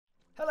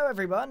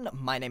everyone,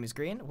 my name is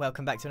Grian.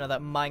 Welcome back to another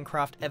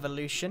Minecraft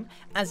Evolution.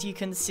 As you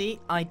can see,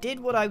 I did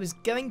what I was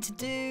going to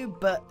do,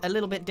 but a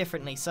little bit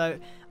differently. So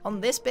on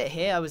this bit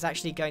here, I was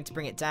actually going to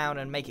bring it down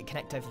and make it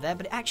connect over there,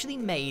 but it actually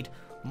made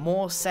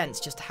more sense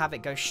just to have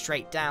it go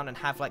straight down and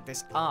have like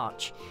this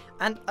arch.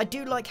 And I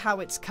do like how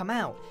it's come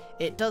out.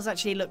 It does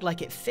actually look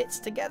like it fits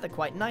together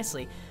quite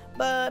nicely.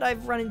 But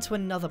I've run into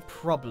another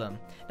problem.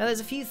 Now there's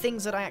a few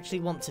things that I actually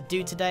want to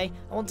do today.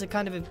 I want to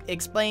kind of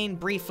explain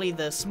briefly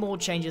the small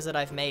changes that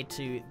I've made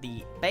to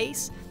the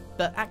base,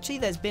 but actually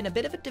there's been a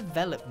bit of a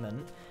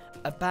development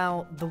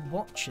about the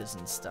watchers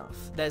and stuff.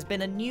 There's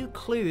been a new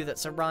clue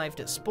that's arrived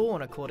at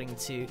spawn according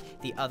to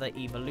the other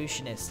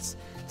evolutionists.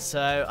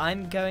 So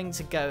I'm going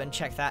to go and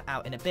check that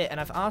out in a bit, and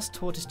I've asked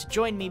Taurtis to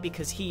join me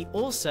because he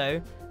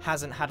also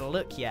hasn't had a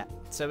look yet.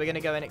 So we're going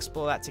to go and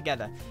explore that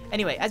together.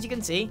 Anyway, as you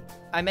can see,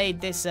 I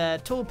made this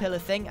tall pillar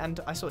thing and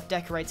I sort of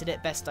decorated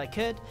it best I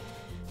could.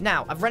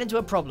 Now, I've run into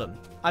a problem.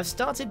 I've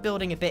started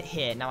building a bit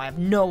here. Now, I have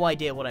no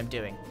idea what I'm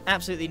doing.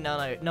 Absolutely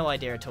no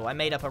idea at all. I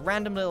made up a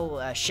random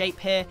little shape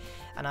here,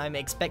 and I'm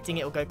expecting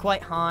it will go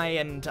quite high,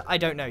 and I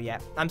don't know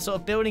yet. I'm sort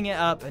of building it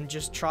up and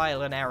just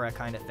trial and error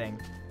kind of thing.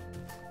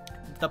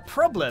 The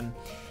problem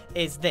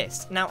is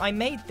this. Now, I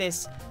made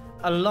this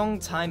a long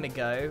time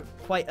ago,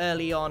 quite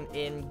early on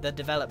in the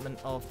development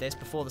of this,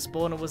 before the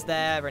spawner was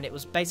there, and it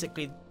was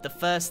basically the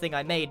first thing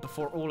I made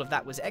before all of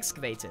that was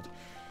excavated.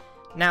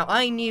 Now,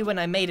 I knew when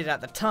I made it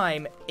at the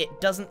time,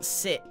 it doesn't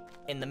sit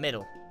in the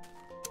middle.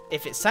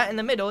 If it sat in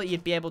the middle,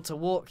 you'd be able to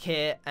walk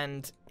here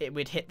and it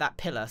would hit that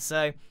pillar.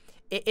 So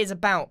it is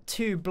about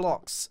 2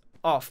 blocks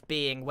off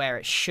being where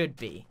it should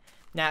be.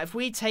 Now, if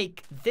we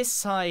take this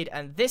side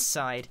and this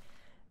side,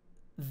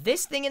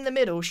 this thing in the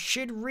middle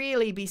should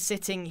really be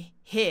sitting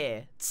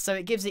here. So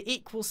it gives it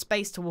equal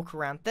space to walk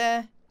around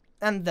there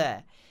and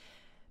there.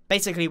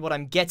 Basically, what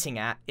I'm getting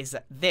at is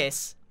that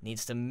this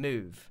needs to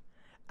move.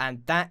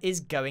 And that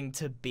is going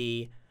to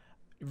be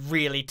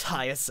really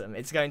tiresome.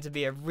 It's going to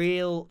be a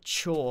real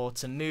chore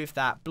to move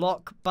that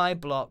block by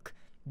block,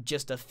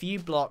 just a few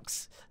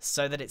blocks,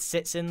 so that it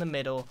sits in the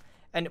middle.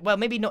 And, well,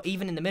 maybe not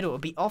even in the middle. It'll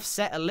be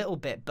offset a little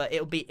bit, but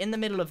it'll be in the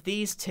middle of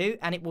these two,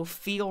 and it will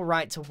feel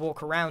right to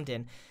walk around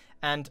in.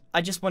 And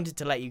I just wanted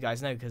to let you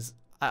guys know, because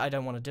I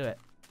don't want to do it.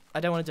 I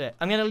don't want to do it.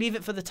 I'm going to leave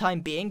it for the time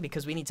being,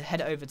 because we need to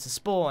head over to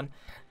spawn.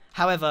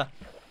 However,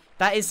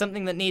 that is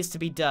something that needs to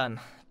be done.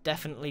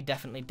 Definitely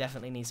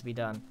needs to be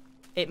done.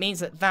 It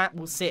means that that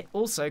will sit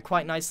also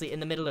quite nicely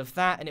in the middle of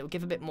that, and it will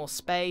give a bit more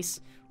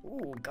space.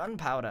 Ooh,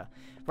 gunpowder.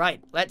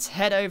 Right, let's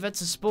head over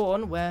to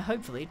spawn, where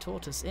hopefully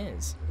Taurtis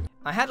is.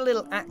 I had a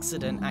little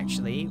accident,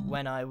 actually,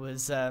 when I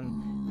was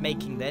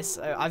making this.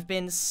 I've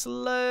been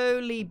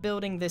slowly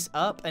building this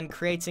up and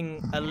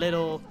creating a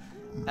little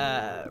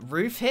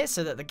roof here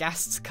so that the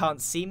guests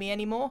can't see me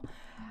anymore.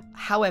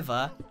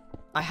 However,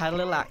 I had a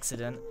little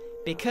accident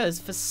because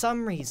for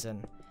some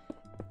reason...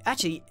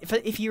 Actually,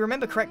 if you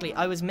remember correctly,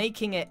 I was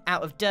making it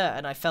out of dirt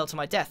and I fell to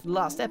my death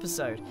last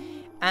episode.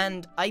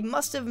 And I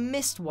must have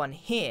missed one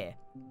here.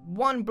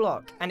 One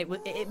block, and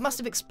it must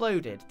have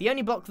exploded. The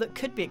only block that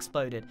could be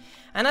exploded.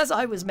 And as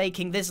I was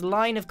making this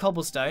line of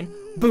cobblestone,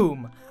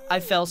 boom, I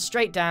fell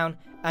straight down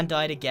and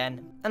died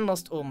again and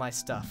lost all my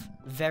stuff.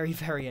 Very,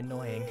 very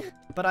annoying.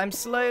 But I'm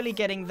slowly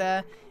getting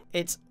there.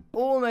 It's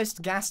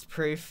almost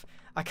gas-proof.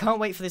 I can't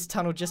wait for this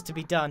tunnel just to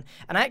be done.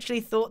 And I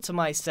actually thought to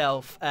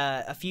myself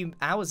a few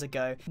hours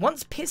ago,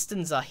 once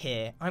pistons are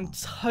here, I'm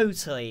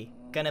totally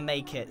going to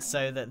make it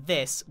so that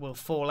this will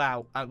fall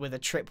out with a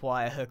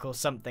tripwire hook or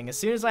something. As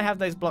soon as I have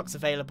those blocks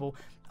available,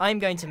 I'm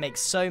going to make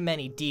so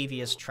many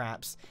devious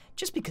traps,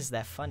 just because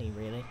they're funny,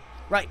 really.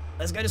 Right,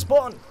 let's go to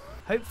spawn.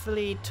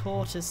 Hopefully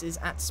Taurtis is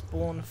at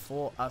spawn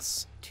for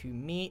us to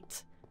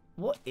meet.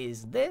 What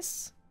is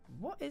this?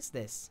 What is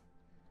this?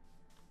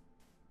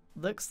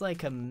 Looks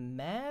like a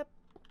map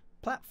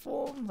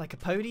platform, like a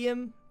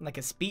podium, like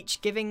a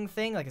speech-giving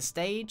thing, like a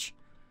stage.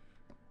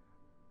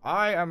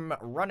 I am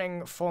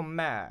running for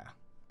mayor.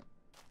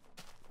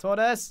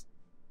 Taurtis?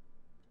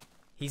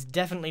 He's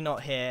definitely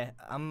not here.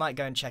 I might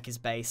go and check his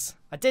base.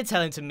 I did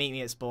tell him to meet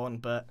me at spawn,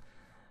 but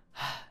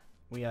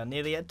we are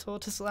nearly at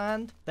Taurtis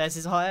land. There's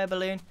his hot air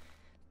balloon.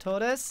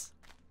 Taurtis?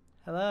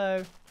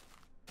 Hello?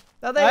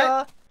 Oh, there you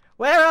are.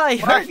 Where are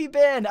you? Where have you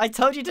been? I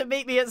told you to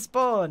meet me at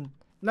spawn.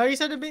 No, you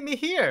said to meet me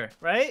here,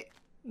 right?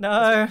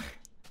 No.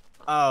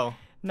 Oh.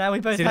 Now we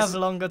both have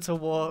longer to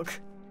walk.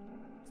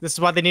 This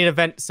is why they need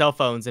event cell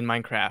phones in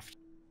Minecraft.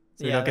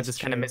 So you don't get this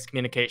kind of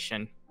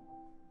miscommunication.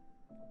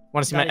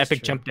 Want to see my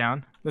epic jump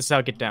down? This is how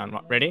I get down.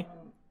 Ready?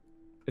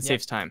 It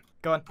saves time.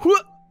 Go on.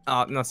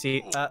 Oh, no,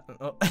 see.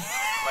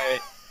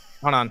 Wait.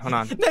 Hold on.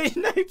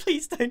 No,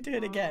 please don't do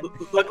it again.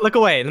 Look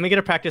away. Let me get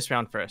a practice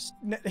round first.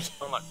 No.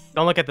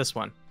 Don't look at this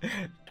one.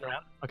 Turn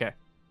around. Okay.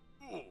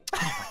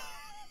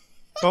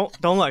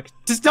 Don't look.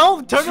 Just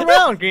don't turn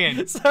around,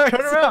 Grian. Turn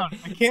around.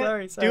 I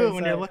can't do it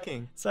when you're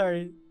looking.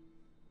 Sorry.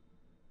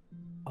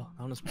 Oh,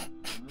 that one was.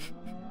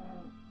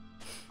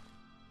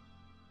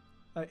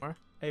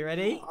 Are you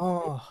ready?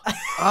 Oh.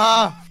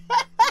 Ah.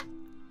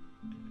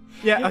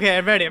 Yeah, okay,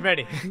 I'm ready, I'm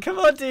ready. Come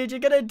on, dude, you're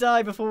gonna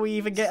die before we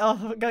even get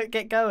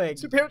going.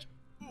 Super.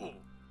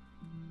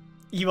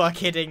 You are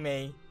kidding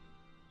me.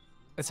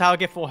 That's how I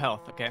get full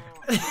health, okay?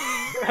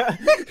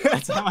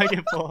 That's how I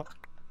get full.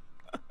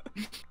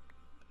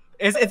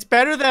 It's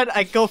better that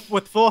I go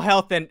with full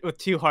health than with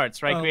 2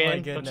 hearts, right, Grian? My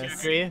goodness. Don't you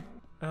agree?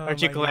 Oh,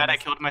 Aren't you glad I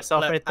killed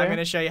myself Look, right there? I'm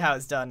gonna show you how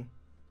it's done.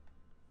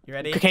 You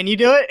ready? Can you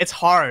do it? It's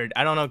hard.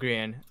 I don't know,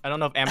 Grian. I don't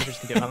know if amateurs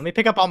can do it. Let me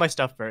pick up all my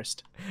stuff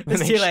first.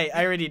 It's too late.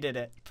 I already did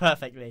it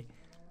perfectly.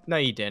 No,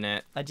 you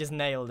didn't. I just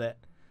nailed it.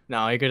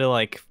 No, you're gonna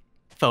like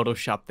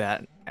Photoshop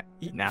that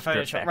in After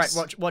Photoshop. Effects.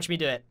 Right, watch me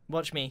do it.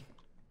 Watch me.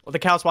 Well, the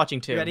cow's watching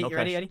too. You ready? No You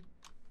ready?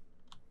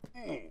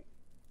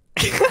 See,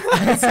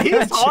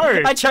 it's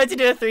hard. I tried to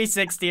do a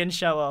 360 and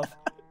show off.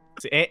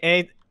 See,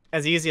 ain't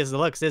as easy as it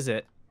looks, is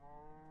it?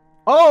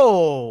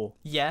 Oh!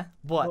 Yeah?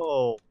 What?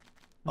 Oh,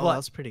 What? that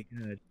was pretty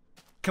good.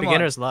 Come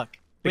Beginner's on. luck.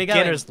 We're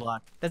Beginner's going.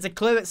 luck. There's a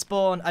clue at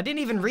spawn. I didn't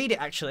even read it,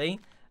 actually.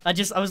 I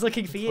was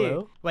looking for you.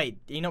 Clue? Wait,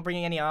 are you not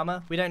bringing any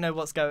armor? We don't know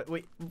what's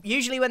going...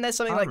 Usually when there's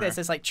something like this,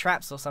 there's like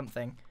traps or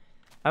something.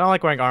 I don't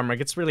like wearing armor. It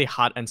gets really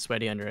hot and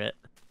sweaty under it.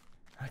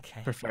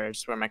 Okay. I prefer to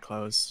just wear my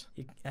clothes.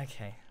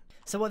 Okay.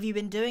 So what have you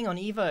been doing on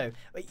Evo?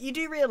 You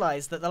do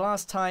realize that the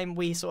last time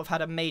we sort of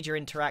had a major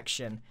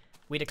interaction,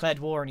 we declared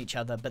war on each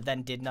other, but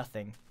then did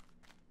nothing.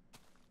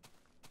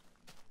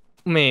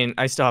 I mean,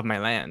 I still have my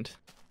land,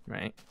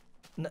 right?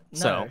 No.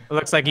 So it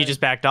looks like you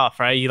just backed off,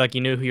 right? You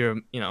knew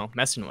who you're,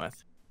 messing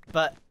with.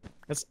 But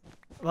That's...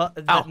 well,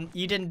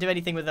 you didn't do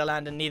anything with the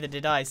land, and neither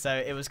did I. So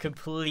it was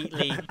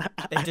completely.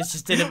 It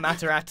just didn't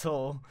matter at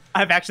all.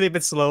 I've actually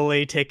been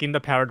slowly taking the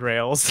powered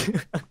rails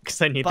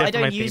because I need. But them I for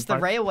my don't theme use the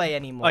park. railway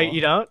anymore. Oh,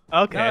 you don't?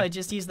 Okay. No, I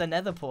just use the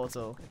Nether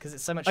portal because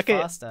it's so much Okay.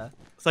 faster.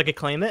 So I could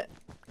claim it.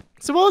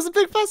 So what was the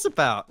big fuss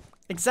about?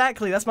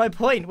 Exactly. That's my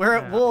point. We're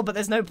at war, but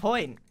there's no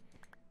point.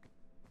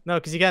 No,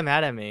 because you got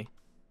mad at me.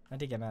 I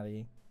did get mad at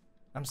you.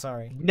 I'm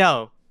sorry.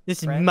 No,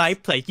 this Friends? is my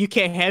place. You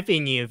can't have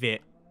any of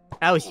it.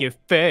 I was here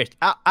first.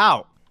 Ow,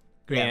 ow.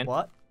 Yeah, Grian.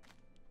 what?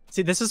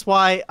 See, this is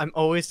why I'm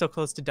always so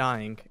close to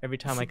dying every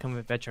time I come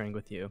adventuring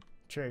with you.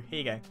 True. Here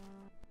you go.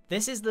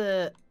 This is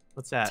the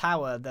What's that?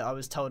 tower that I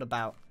was told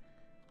about.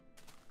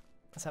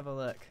 Let's have a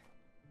look.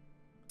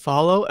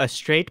 Follow a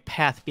straight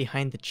path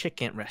behind the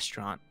chicken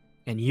restaurant,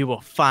 and you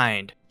will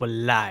find what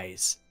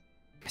lies.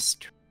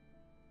 Mystery.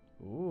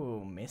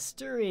 Ooh,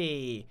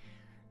 mystery.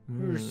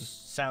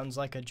 Sounds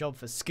like a job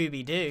for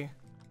Scooby-Doo.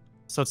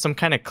 So it's some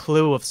kind of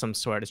clue of some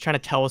sort. It's trying to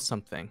tell us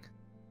something.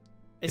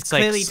 It's It's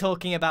like clearly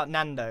talking about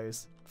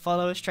Nando's.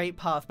 Follow a straight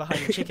path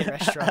behind the chicken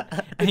restaurant,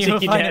 and you will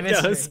Cheeky find a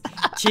Nando's. mystery.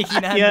 Cheeky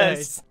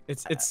Nando's.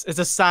 Yes. It's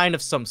a sign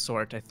of some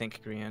sort, I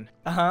think, Grian.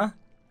 Uh-huh.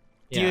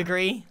 Do you Yeah.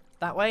 agree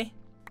that way?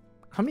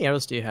 How many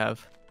arrows do you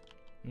have?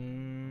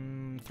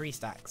 3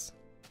 stacks.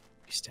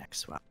 3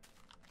 stacks. Wow.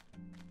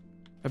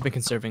 I've been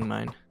conserving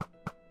mine.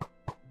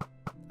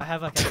 I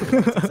have like a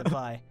limited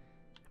supply.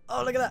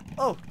 Oh, look at that.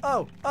 Oh,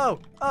 ow.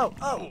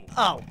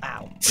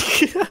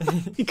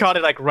 You caught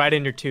it like right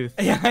in your tooth.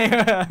 Yeah.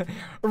 That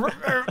would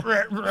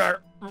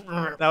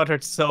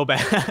hurt so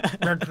bad.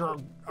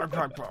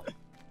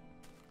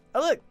 Oh,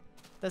 look.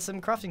 There's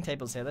some crafting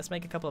tables here. Let's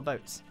make a couple of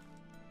boats.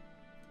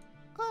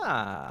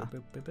 Ah.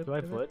 Do I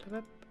have wood?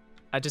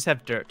 I just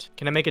have dirt.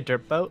 Can I make a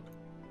dirt boat?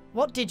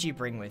 What did you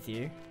bring with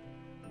you?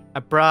 I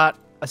brought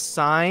a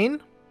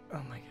sign.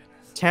 Oh my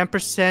goodness.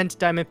 10%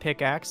 diamond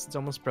pickaxe. It's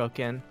almost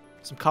broken.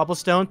 Some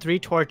cobblestone, 3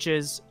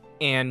 torches,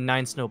 and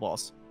 9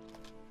 snowballs.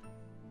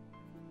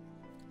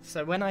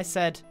 So when I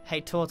said, hey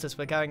Tortoise,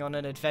 we're going on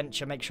an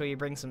adventure, make sure you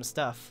bring some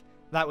stuff,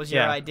 that was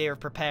your idea of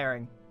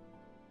preparing.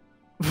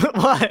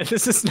 What?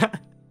 This is not...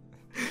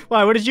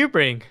 Why? What did you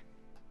bring?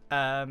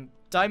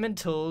 Diamond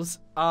tools,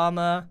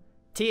 armor,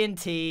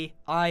 TNT,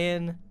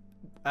 iron,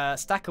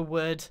 stack of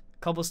wood,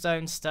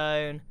 cobblestone,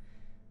 stone,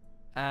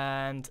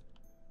 and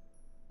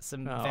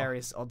some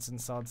various odds and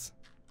sods.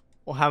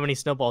 Well, how many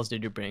snowballs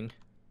did you bring?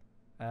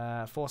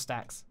 4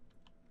 stacks.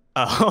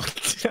 Oh,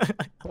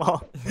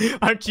 well,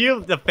 aren't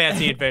you the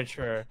fancy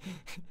adventurer?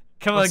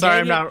 Come on,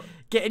 sorry,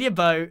 get in your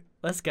boat.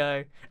 Let's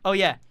go. Oh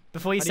yeah,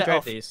 before you How do set grab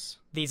off,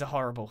 these are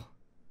horrible.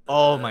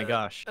 Oh my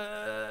gosh.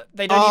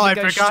 They don't even go I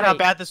forgot straight. how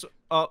bad this.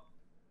 Oh,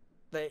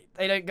 They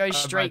don't go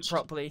straight wedged.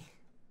 properly.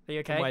 Are you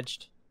okay? I'm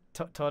wedged.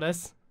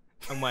 Tortoise.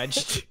 I'm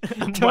wedged.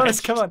 I'm Tortoise,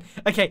 wedged. come on.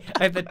 Okay,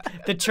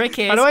 the trick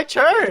is How do I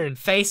turn?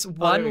 face there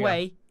one we go.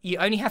 way. You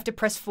only have to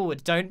press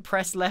forward. Don't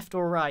press left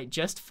or right.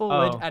 Just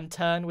forward Oh. and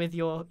turn with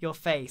your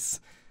face.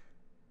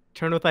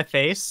 Turn with my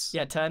face?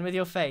 Yeah, turn with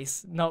your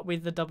face, not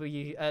with the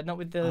W, not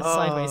with the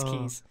sideways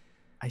keys.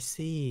 I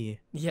see.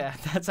 Yeah,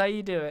 that's how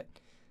you do it.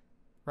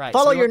 Right.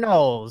 Follow so your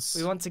nose.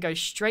 We want to go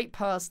straight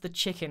past the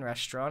chicken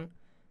restaurant,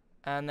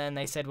 and then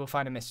they said we'll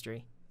find a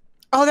mystery.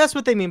 Oh, that's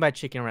what they mean by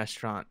chicken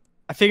restaurant.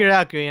 I figured it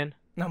out, Grian.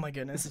 Oh my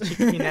goodness.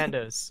 Chicken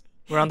Nando's.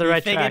 We're on the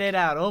right track. You figured it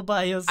out all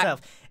by yourself.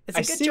 It's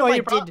a I good see job why I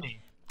you brought did. me.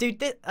 Dude,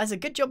 that's a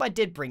good job I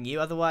did bring you.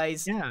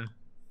 Otherwise, Yeah.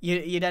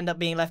 you'd end up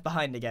being left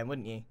behind again,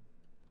 wouldn't you?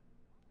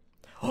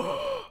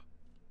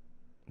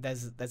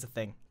 There's a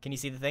thing. Can you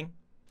see the thing?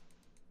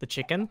 The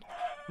chicken?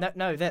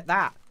 No,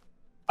 that.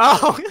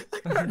 Oh,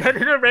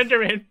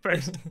 render in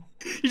first.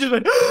 You just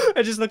went.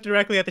 I just looked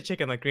directly at the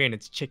chicken like, Grian,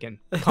 it's chicken.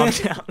 Calm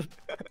down.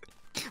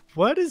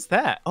 What is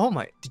that? Oh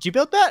my! Did you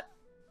build that?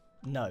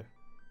 No.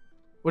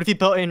 What if you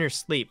built it in your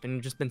sleep and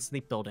you've just been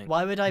sleep building?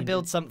 Why would I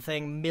build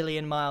something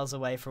million miles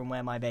away from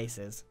where my base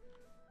is?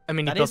 I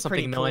mean, you built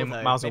something a million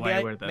miles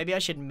away. Maybe I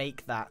should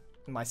make that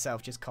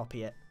myself. Just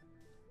copy it.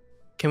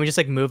 Can we just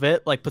like move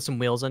it? Like put some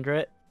wheels under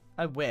it?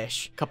 I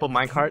wish. A couple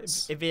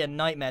minecarts. It'd be a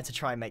nightmare to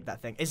try and make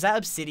that thing. Is that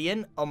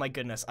obsidian? Oh my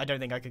goodness, I don't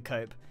think I could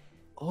cope.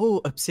 Oh,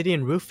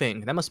 obsidian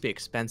roofing. That must be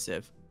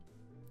expensive.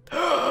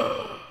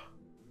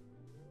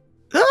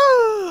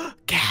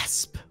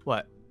 Gasp!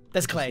 What?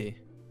 There's clay.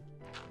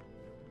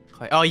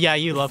 Clay. Oh yeah,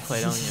 you love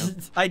clay, don't you?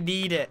 I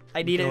need it.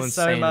 I need it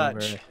so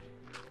much.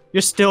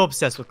 You're still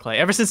obsessed with clay.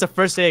 Ever since the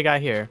first day I got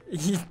here.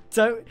 You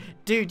don't,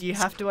 dude. You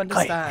have to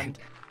understand.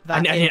 I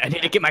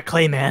need to get my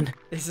clay, man.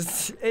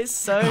 It's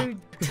so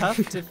tough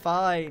to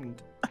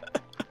find.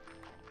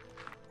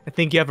 I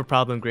think you have a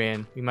problem,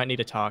 Grian. We might need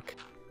to talk.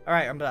 All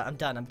right, I'm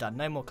done.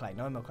 No more clay.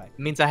 No more clay. It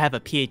means I have a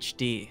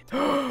PhD.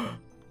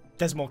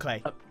 There's more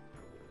clay.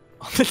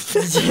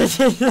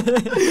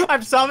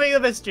 I'm solving the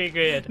mystery,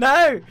 Grian.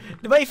 No,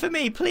 wait for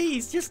me,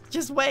 please.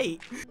 Just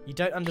wait. You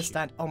don't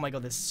understand. Oh my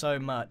god, there's so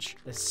much.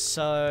 There's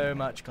so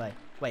much clay.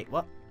 Wait,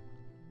 what?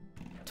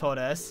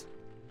 Tortoise.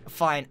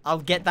 Fine, I'll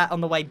get that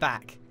on the way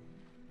back.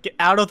 Get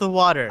out of the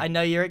water. I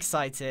know you're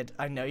excited.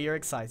 I know you're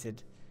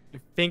excited.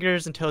 Your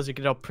fingers and toes are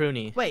get all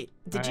pruny. Wait,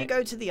 did you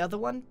go to the other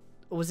one?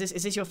 Or is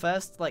this your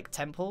first like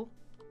temple?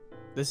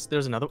 There's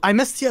another. I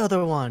missed the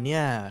other one.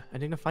 Yeah, I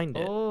didn't find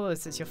it. Oh,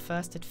 this is your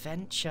first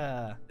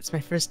adventure. It's my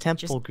first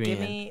temple, Just Grian. give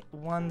me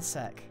 1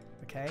 sec,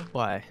 okay?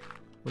 Why?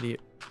 What do you?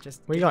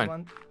 Just where are you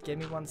going? Give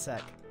me 1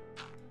 sec.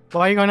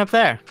 Why are you going up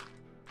there?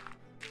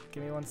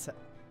 Give me 1 sec.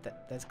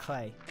 There's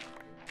clay.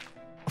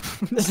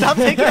 Stop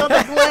taking all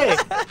the clay.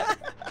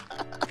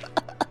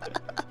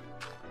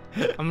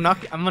 I'm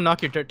gonna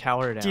knock your dirt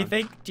tower down. Do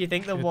you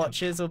think the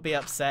Watchers will be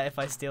upset if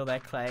I steal their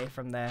clay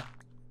from their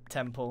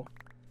temple?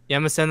 Yeah,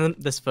 I'm gonna send them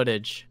this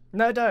footage.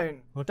 No,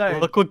 don't.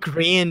 Look what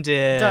Grian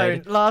did.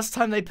 Don't. Last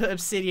time they put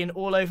obsidian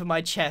all over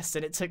my chest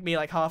and it took me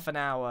like half an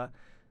hour.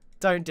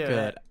 Don't do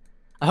it.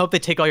 I hope they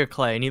take all your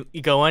clay and you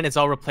go in, it's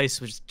all replaced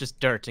with just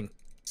dirt and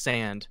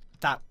sand.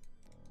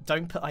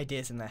 Don't put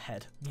ideas in their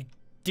head. You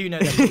do know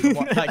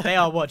that like they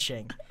are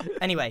watching.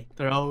 Anyway.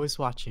 They're always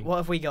watching. What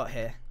have we got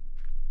here?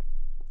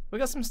 We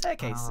got some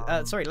staircases.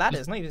 Sorry,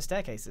 ladders, not even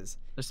staircases.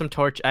 There's some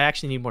torch. I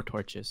actually need more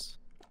torches.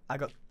 I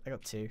got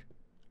 2.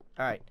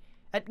 All right.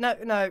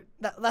 No,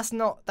 that's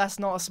not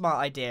a smart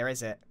idea,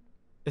 is it?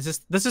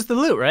 This is the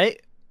loot, right?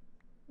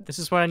 This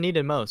is what I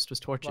needed most was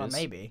torches. Well,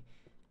 maybe.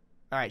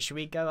 All right, should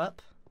we go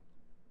up?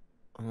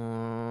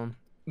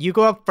 You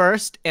go up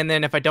first, and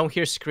then if I don't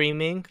hear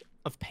screaming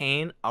of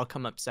pain, I'll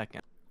come up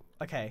second.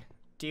 Okay.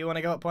 Do you want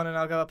to go up one and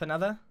I'll go up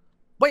another?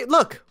 Wait,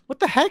 look!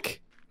 What the heck?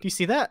 Do you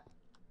see that?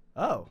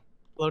 Oh.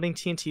 Floating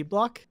TNT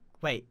block?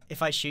 Wait,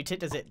 if I shoot it,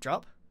 does it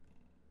drop?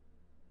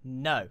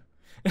 No.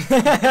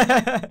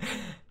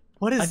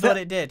 What is that? I thought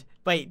it did.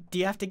 Wait, do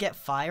you have to get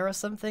fire or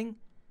something?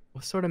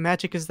 What sort of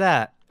magic is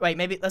that? Wait,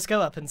 maybe let's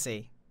go up and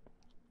see.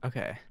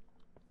 Okay.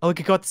 Oh, we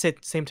could go at the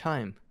same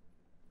time.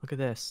 Look at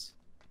this.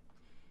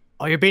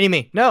 Oh, you're beating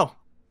me. No!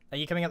 Are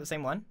you coming up the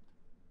same one?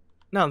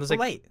 No, there's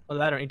wait. a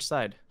ladder on each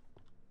side.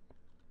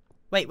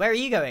 Wait, where are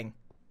you going?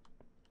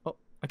 Oh,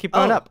 I keep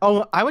going up.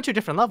 Oh, I went to a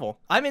different level.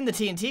 I'm in the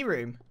TNT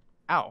room.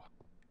 Ow.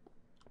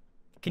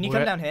 Can you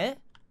come down here?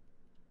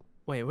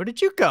 Wait, where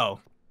did you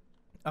go?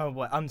 Oh,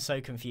 what? I'm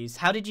so confused.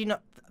 How did you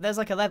not? There's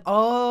like a level.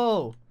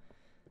 Oh,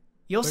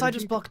 your side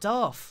was blocked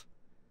off.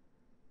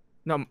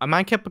 No,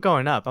 mine kept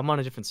going up. I'm on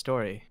a different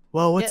story.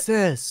 Whoa, what's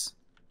this?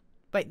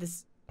 Wait,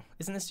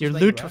 isn't this your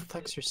loot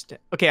reflects your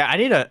step? Okay, I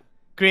need a.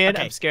 Grian,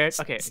 I'm scared.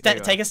 Okay,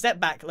 take a step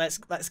back. Let's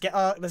get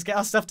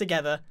our stuff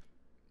together.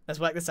 Let's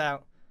work this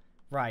out.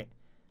 Right,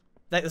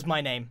 that is my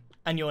name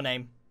and your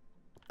name.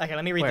 Okay,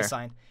 let me read the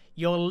sign.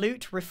 Your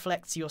loot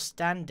reflects your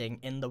standing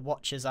in the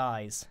Watcher's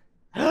eyes.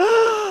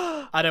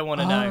 I don't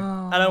want to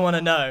know. I don't want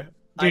to know.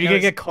 Dude, you're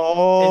gonna get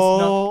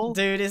cold.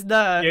 It's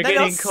not. You're they're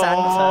getting not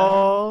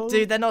cold. Santa.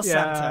 Dude, they're not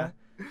Santa.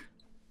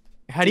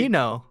 How do you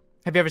know?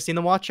 Have you ever seen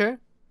the Watcher?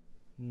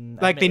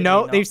 Like Admittedly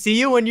not. They see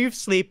you when you're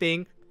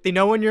sleeping. They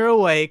know when you're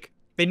awake.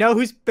 They know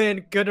who's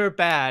been good or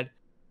bad.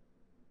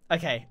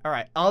 Okay, all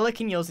right. I'll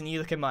look in yours and you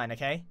look in mine.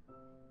 Okay.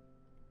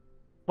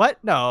 What?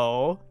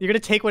 No, you're gonna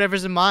take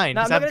whatever's in mine.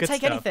 No, I'm not gonna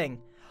take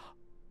anything.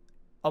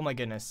 Oh my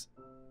goodness.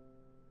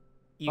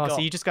 So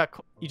you just got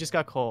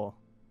coal.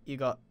 You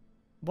got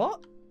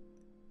what?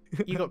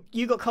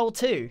 You got coal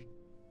too.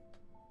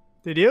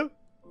 Did you?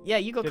 Yeah,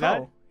 you got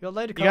coal. You got a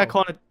load of coal. You got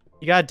coal.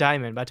 You got a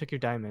diamond, but I took your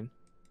diamond.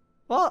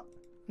 What?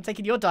 I'm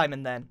taking your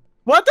diamond then.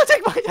 What? Don't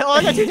take my. Oh,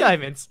 I got 2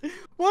 diamonds.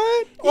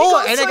 What?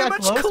 And I got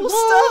much cool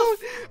stuff.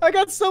 I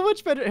got so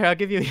much better. Here, I'll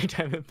give you your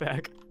diamond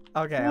back.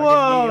 Okay,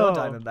 I'll give you your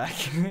diamond back.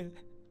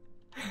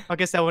 I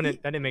guess that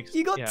didn't make sense.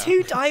 You got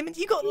 2 diamonds.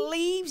 You got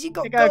leaves. You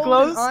got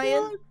gold and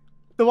iron.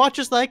 The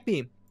Watchers like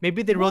me.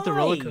 Maybe they rode the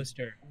roller Why?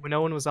 coaster when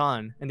no one was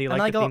on, and they And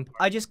liked the theme park.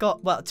 I just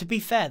got. Well, to be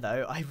fair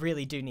though, I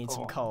really do need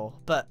some coal,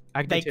 but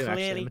I do they too,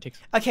 clearly. actually.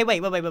 Okay,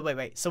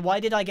 wait. So why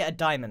did I get a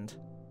diamond?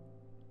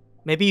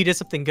 Maybe you did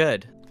something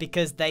good.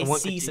 Because they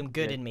see some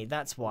good in me.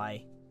 That's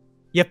why.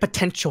 You have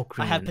potential,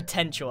 Grian. I have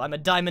potential. I'm a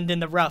diamond in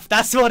the rough.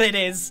 That's what it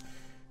is.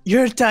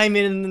 You're a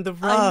diamond in the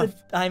rough.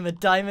 I'm a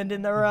diamond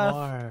in the rough. You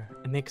are.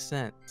 It makes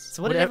sense.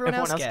 So what did everyone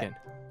else get?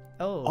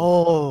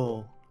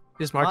 Oh.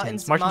 Just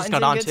Martins. Martins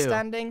got on too.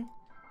 Standing.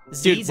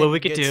 Dude, what we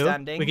could do,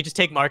 we could just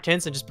take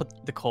Martins and just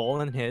put the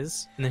coal in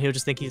his, and then he'll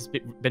just think he's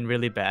been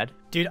really bad.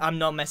 Dude, I'm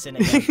not messing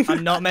again.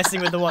 I'm not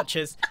messing with the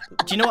watchers.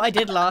 Do you know what I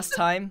did last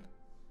time?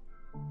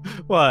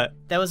 What?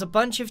 There was a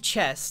bunch of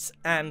chests,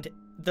 and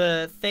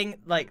the thing,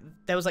 like,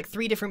 there was like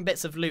 3 different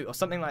bits of loot or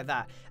something like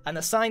that, and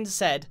the sign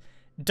said,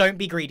 don't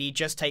be greedy,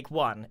 just take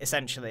one,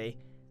 essentially.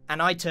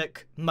 And I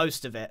took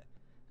most of it.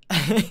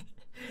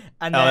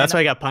 And then, that's why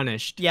I got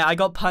punished. Yeah, I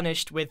got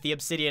punished with the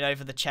obsidian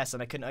over the chest,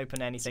 and I couldn't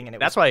open anything.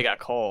 And that's why I got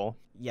coal.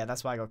 Yeah,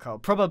 that's why I got coal.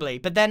 Probably.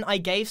 But then I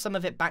gave some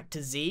of it back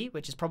to Z,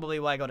 which is probably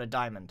why I got a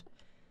diamond.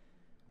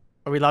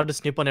 Are we allowed to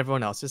snoop on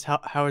everyone else's? How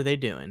are they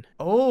doing?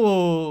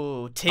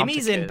 Oh,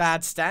 Timmy's in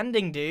bad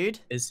standing, dude.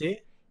 Is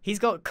he? He's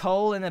got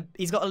coal and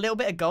he's got a little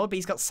bit of gold, but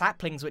he's got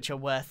saplings which are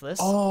worthless.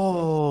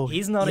 Oh,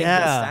 he's not in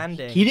good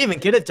standing. He didn't even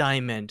get a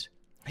diamond.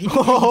 He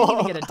didn't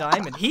even get a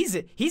diamond. He's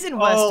in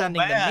worse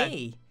standing than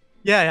me.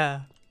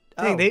 Yeah.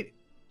 Dang,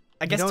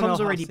 I guess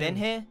Tom's already been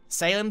here.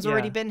 Salem's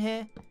already been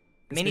here.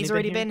 Minnie's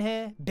already been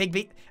here. Big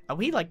B.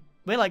 We're like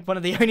one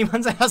of the only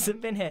ones that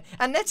hasn't been here.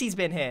 And Nettie's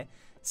been here.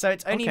 So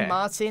it's only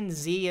Martin,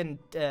 Z, and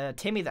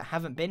Timmy that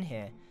haven't been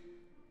here.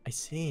 I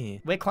see.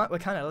 We're kind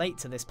of late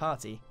to this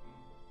party.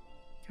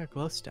 Got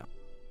glowstone.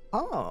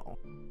 Oh.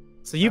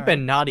 So you've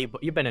been naughty.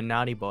 You've been a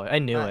naughty boy. I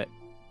knew it.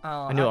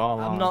 Oh, I knew it all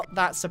along. I'm not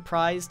that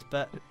surprised,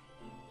 but.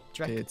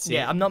 Dude,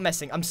 yeah, I'm not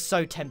messing. I'm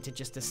so tempted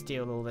just to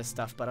steal all this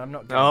stuff, but I'm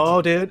not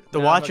going to. Dude. The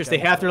Watchers, they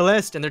have their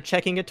list, and they're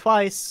checking it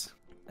twice.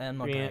 I'm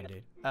not going,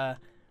 dude.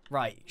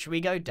 Right. Should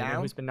we go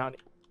down? Who's been naughty?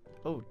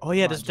 Oh,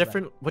 yeah, there's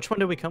different. Which one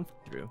did we come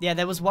through? Yeah,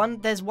 there's one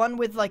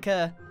with, like,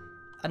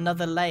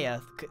 another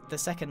layer. The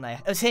second layer.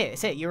 Oh, it's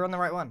here. You're on the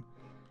right one.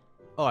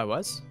 Oh, I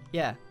was?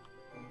 Yeah.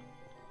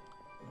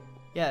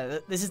 Yeah,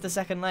 this is the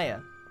second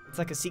layer. It's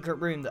like a secret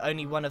room that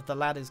only one of the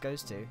ladders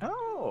goes to.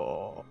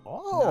 Oh.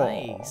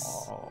 Nice.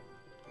 Oh,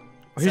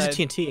 here's a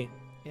TNT.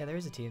 Yeah, there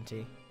is a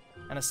TNT.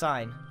 And a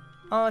sign.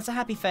 Oh, it's a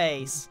happy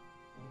face.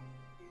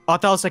 Oh, I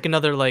thought it was like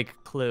another like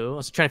clue. I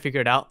was trying to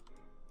figure it out.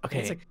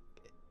 Okay.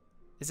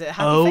 Is it a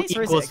happy face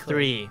or is it a clue?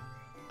 3.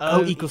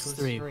 O equals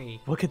 3.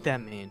 What could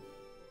that mean?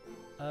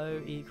 O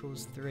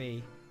equals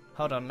 3.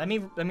 Hold on, let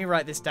me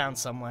write this down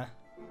somewhere.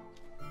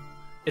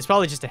 It's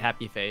probably just a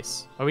happy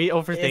face. Are we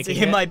overthinking it?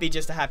 It might be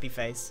just a happy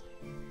face.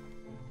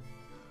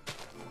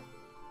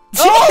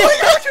 Oh my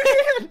god!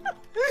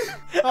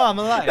 Oh, I'm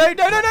alive. No!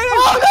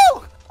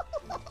 Oh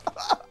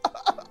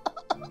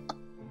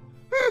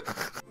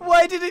no!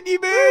 Why didn't you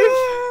move?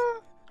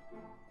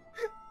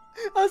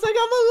 I was like,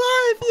 I'm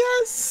alive,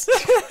 yes!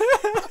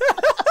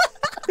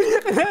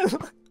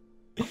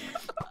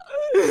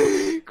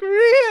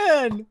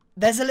 Grian!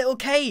 There's a little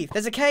cave.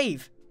 There's a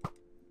cave.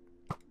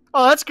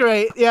 Oh, that's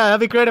great. Yeah,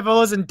 that'd be great if I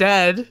wasn't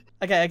dead.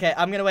 Okay.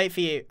 I'm gonna wait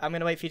for you. I'm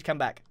gonna wait for you to come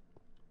back.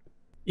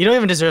 You don't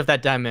even deserve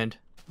that diamond.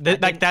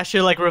 That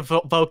should like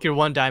revoke your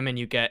 1 diamond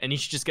you get, and you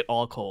should just get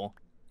all coal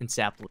and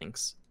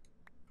saplings.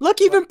 Look,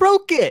 you even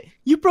broke it.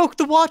 You broke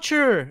the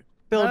Watcher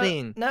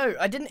building. No,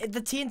 I didn't.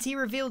 The TNT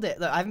revealed it.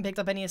 Look, I haven't picked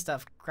up any of your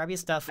stuff. Grab your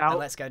stuff and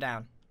let's go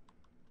down.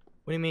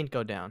 What do you mean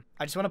go down?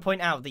 I just want to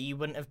point out that you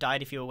wouldn't have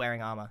died if you were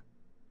wearing armor.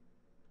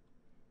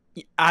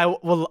 I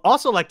will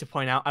also like to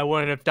point out I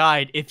wouldn't have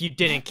died if you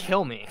didn't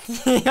kill me.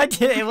 I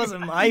did. It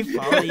wasn't my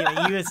fault.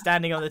 You were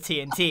standing on the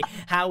TNT.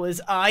 How was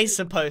I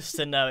supposed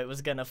to know it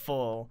was gonna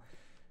fall?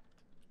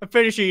 I'm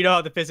pretty sure you know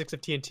how the physics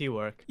of TNT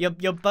work.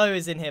 Your bow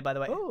is in here, by the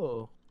way.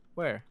 Oh,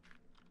 where?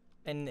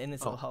 In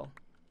this little hole.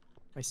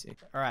 I see.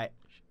 All right.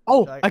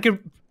 Oh,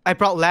 I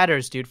brought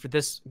ladders, dude, for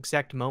this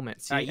exact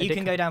moment. See, all right, you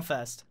can go down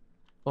first.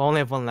 Well, I only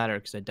have 1 ladder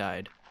because I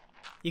died.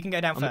 You can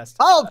go down first.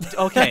 Oh,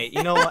 okay.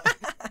 You know what?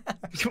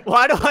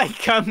 Why do I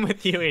come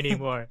with you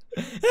anymore?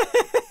 This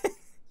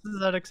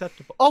is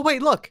unacceptable. Oh,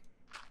 wait, look.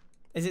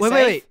 Is it safe?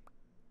 Wait.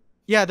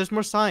 Yeah, there's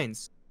more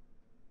signs.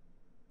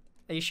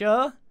 Are you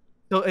sure?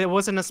 So it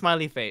wasn't a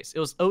smiley face. It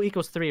was O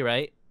equals 3,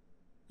 right?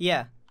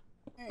 Yeah.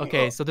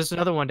 Okay, so there's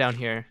another one down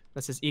here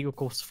that says E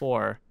equals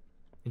 4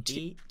 and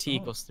T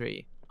equals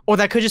 3. Or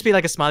that could just be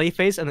like a smiley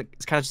face and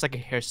it's kind of just like a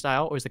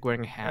hairstyle, or he's like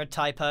wearing a hat. Or a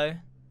typo.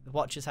 The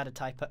Watchers had a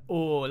typo.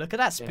 Oh, look at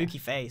that spooky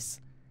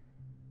face.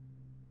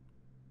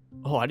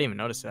 Oh, I didn't even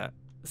notice that.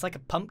 It's like a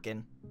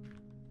pumpkin.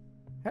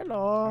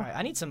 Hello. Alright,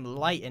 I need some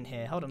light in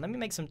here. Hold on, let me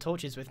make some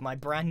torches with my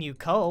brand new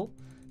coal.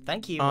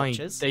 Thank you,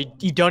 Watchers.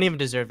 You don't even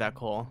deserve that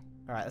coal.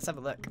 Alright, let's have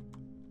a look.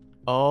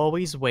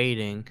 Always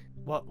waiting.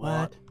 What?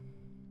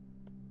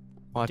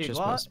 Watchers Dude,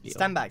 what? must be.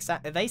 Stand back.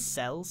 Are they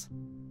cells?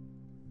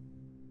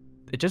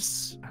 It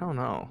just, I don't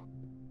know.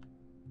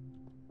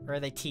 Or are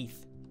they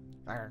teeth?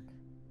 Arr.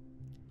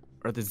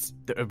 Or there's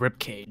a rib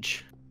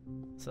cage.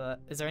 So,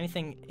 is there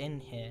anything in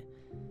here?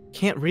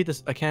 Can't read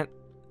this. I can't.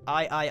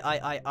 I.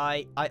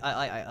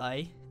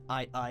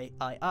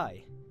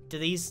 Do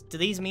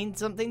these mean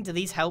something? Do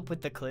these help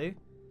with the clue?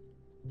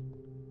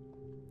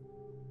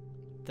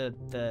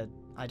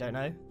 I don't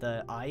know,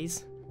 the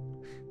eyes?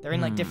 They're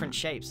in like different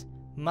shapes.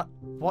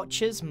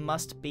 Watchers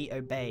must be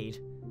obeyed.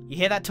 You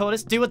hear that,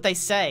 Tortoise? Do what they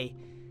say.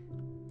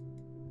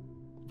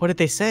 What did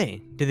they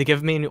say? Did they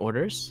give me any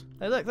orders?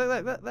 Oh, look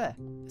there.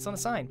 It's on a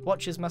sign.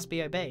 Watchers must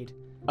be obeyed.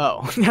 Oh,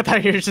 I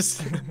thought you were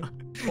just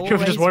you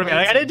were just warning me.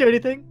 Like, I didn't do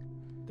anything.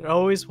 They're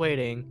always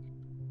waiting.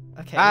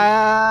 Okay.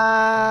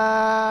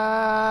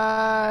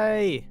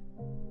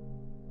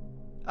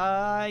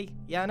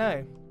 Yeah, I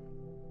know.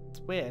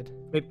 It's weird.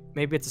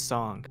 Maybe it's a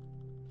song.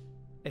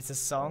 It's a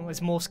song?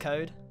 It's Morse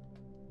code.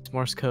 It's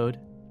Morse code.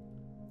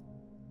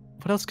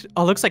 What else?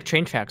 Oh, it looks like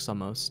train tracks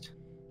almost.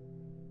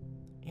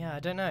 Yeah, I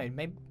don't know.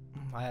 Maybe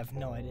I have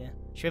no idea.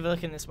 Should we have a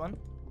look in this one?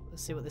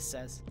 Let's see what this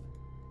says.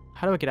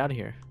 How do I get out of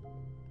here?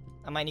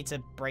 I might need to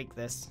break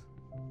this.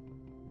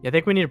 Yeah, I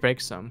think we need to break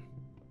some.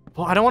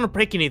 Well, I don't want to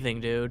break anything,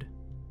 dude.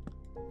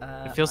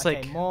 It feels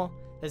okay, like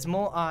there's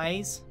more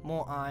eyes.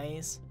 More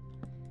eyes.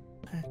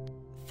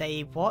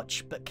 They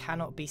watch but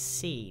cannot be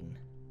seen.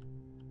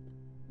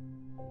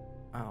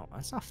 Oh,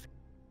 that's not.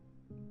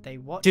 They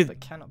watch Dude. but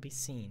cannot be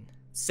seen.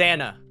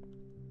 Santa.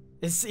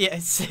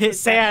 It's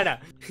Santa.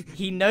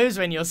 He knows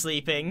when you're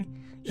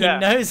sleeping. He Yeah.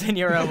 knows when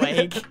you're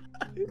awake.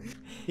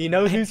 He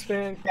knows who's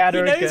been bad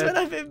or He knows good. when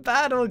I've been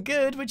bad or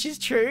good, which is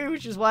true,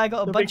 which is why I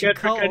got a bunch of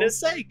coal. For goodness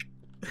sake.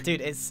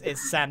 Dude, it's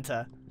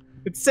Santa.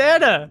 It's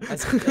Santa.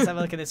 Let's have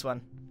a look at this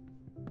one.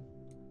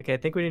 Okay, I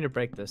think we need to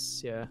break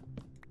this. Yeah.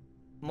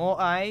 More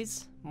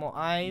eyes. More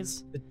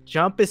eyes. The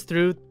jump is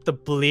through the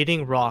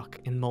bleeding rock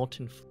in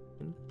molten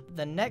flame.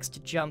 The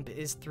next jump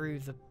is through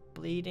the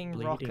bleeding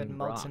rock and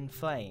molten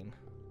flame.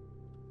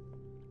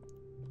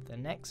 The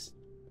next...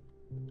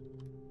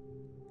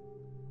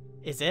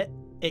 Is it?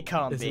 It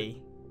can't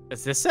be.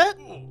 Is this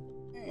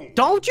it?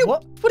 Don't you?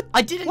 What?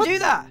 I didn't do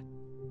that!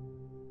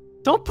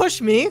 Don't push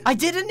me! I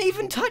didn't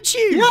even touch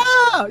you!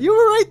 Yeah! You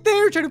were right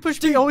there trying to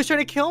push me, always trying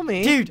to kill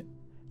me. Dude,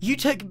 you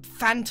took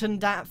phantom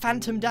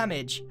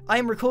damage. I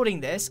am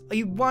recording this.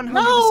 You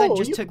 100%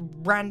 just took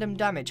random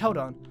damage. Hold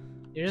on.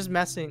 You're just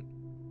messing.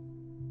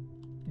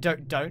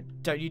 Don't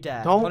you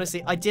dare. Don't.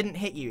 Honestly, I didn't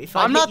hit you. If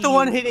I'm hit not the you,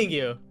 one hitting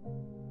you.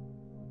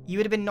 You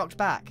would have been knocked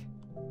back.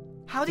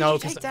 How did you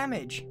take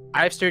damage?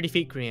 I have sturdy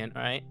feet, Grian,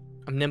 alright?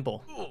 I'm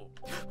nimble.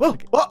 Whoa!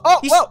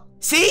 Whoa!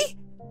 See?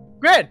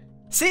 Grian!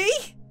 See?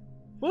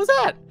 What was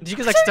that? Did you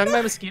get like stung by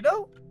a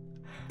mosquito?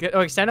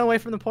 Stand away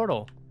from the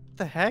portal. What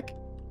the heck?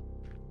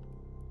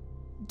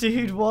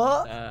 Dude,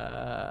 what?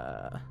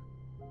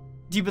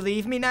 Do you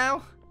believe me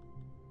now?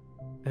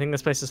 I think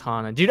this place is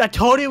haunted. Dude, I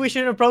told you we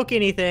shouldn't have broke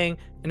anything.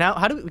 And now,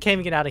 we can't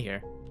even get out of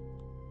here.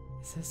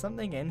 Is there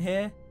something in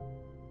here?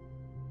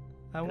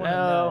 I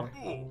want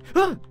to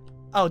know.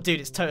 Oh, dude,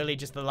 it's totally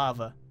just the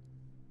lava.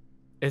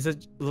 Is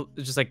it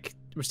just like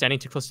we're standing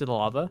too close to the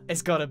lava?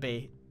 It's gotta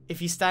be.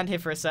 If you stand here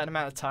for a certain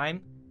amount of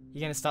time,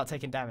 you're gonna start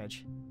taking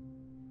damage.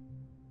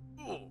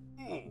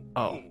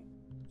 Oh.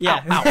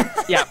 Yeah. Ow,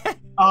 ow. Yeah.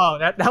 Oh,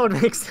 that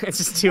would make sense. It's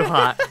just too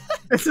hot.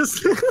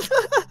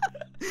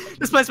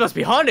 This place must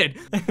be haunted.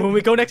 When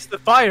we go next to the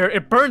fire,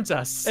 it burns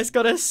us. It's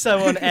got us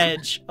so on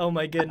edge. Oh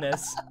my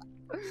goodness.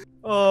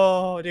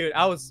 Oh, dude,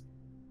 I was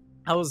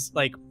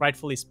like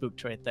rightfully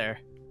spooked right there.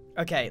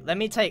 Okay, I'm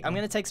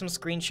gonna take some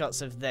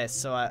screenshots of this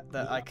so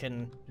that I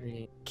can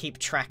keep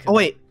track of Oh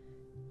wait.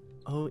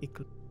 O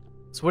equals.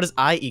 So what does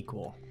I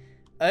equal?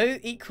 O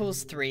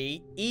equals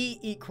 3, E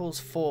equals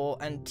 4,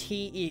 and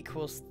T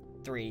equals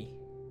 3.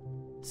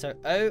 So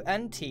O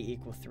and T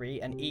equal 3,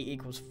 and E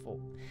equals 4.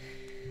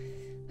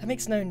 That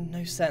makes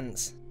no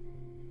sense.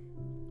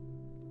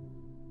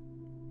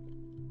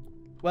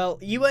 Well,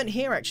 you weren't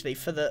here actually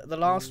for the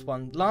last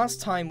one. Last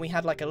time we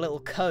had like a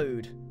little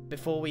code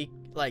before we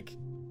like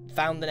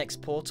found the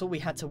next portal. We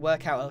had to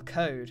work out a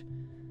code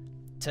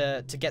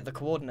to get the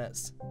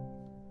coordinates.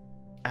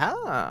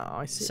 Oh,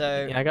 I see.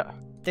 So yeah,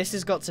 this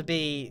has got to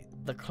be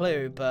the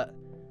clue, but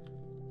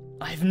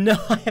I have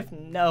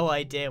no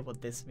idea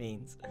what this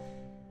means.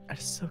 I'm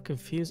so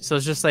confused. So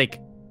it's just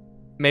like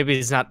maybe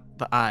it's not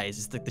the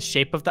eyes. It's like the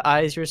shape of the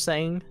eyes you're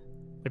saying.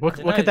 Like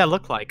what could that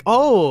look like?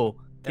 Oh,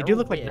 they do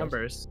look like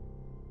numbers.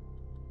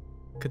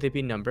 Could they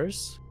be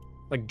numbers?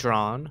 Like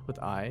drawn with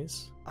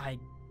eyes? I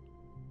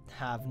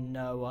have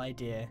no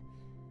idea.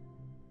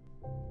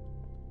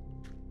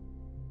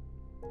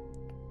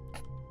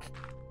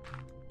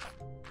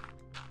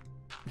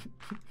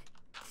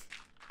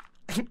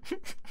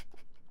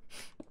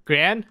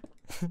 Grian?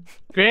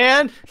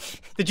 Grian?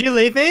 Did you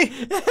leave me?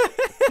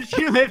 Did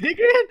you leave me,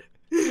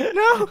 Grian?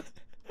 No!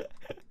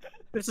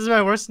 This is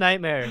my worst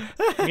nightmare.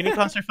 I'm getting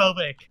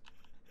claustrophobic.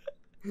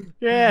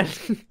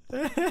 Grian!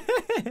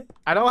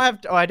 I don't have...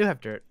 Oh, I do have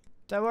dirt.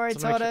 Don't worry,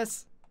 So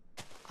Taurtis.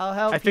 I'll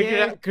help you. I figured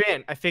it out.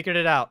 Grian, I figured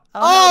it out.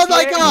 I'll Oh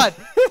my help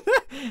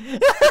you.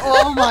 god!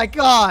 Oh my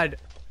god!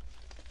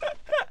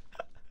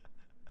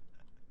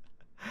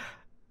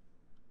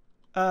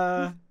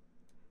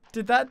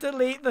 Did that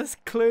delete this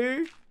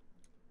clue?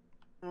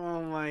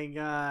 Oh my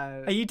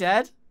god. Are you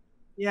dead?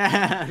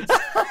 Yes.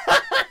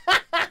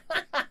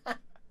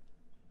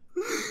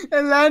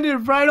 It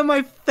landed right on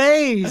my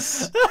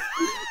face.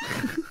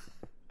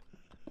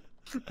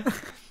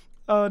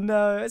 Oh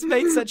no, it's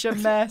made such a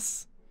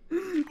mess.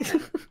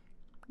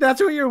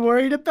 That's what you're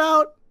worried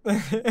about?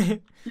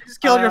 You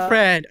just killed your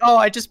friend. Oh,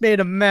 I just made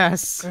a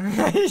mess. All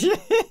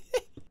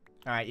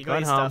right, you got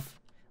Going your home.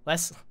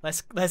 stuff.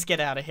 Let's get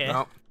out of here.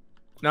 No.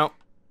 No.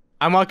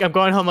 I'm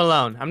going home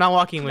alone. I'm not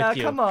walking with No,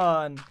 you. come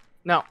on.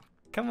 No.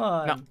 Come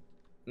on. No.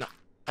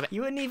 No.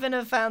 You wouldn't even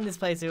have found this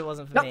place if it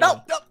wasn't for No, me.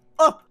 no, no.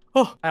 Oh.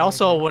 Oh. I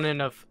also would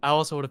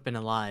have been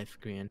alive,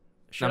 Grian.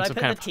 Should I put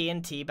the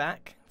TNT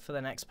back for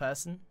the next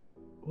person?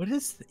 What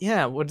is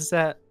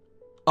that?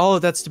 Oh,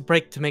 that's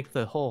to make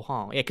the whole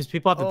hall. Yeah, because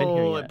people haven't been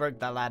here Oh, yet. it broke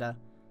that ladder.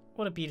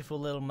 What a beautiful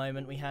little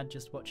moment we had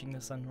just watching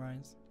the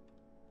sunrise.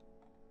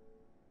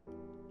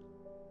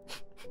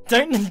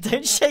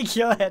 Don't shake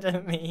your head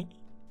at me.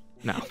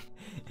 No.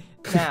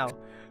 Now,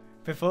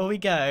 before we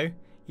go,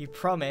 you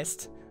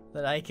promised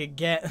that I could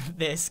get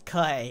this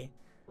clay.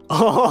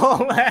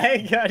 Oh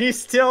my god, you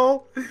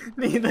still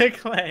need the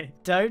clay.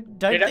 Don't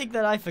think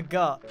that I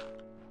forgot.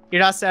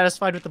 You're not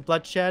satisfied with the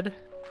bloodshed?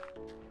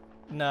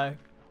 No.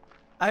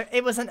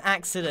 It was an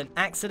accident.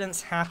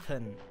 Accidents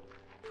happen.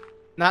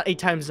 Not 8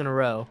 times in a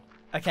row.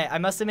 Okay, I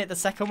must admit the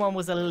second one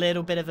was a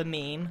little bit of a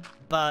meme,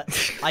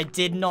 but I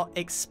did not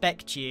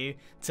expect you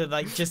to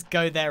like just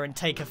go there and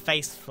take a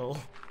face full.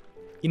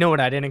 You know what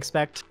I didn't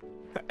expect?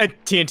 A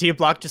TNT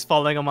block just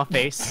falling on my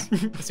face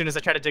as soon as I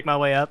try to dig my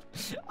way up.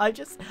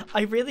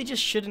 I really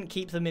just shouldn't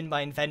keep them in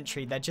my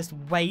inventory. They're just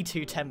way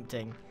too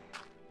tempting.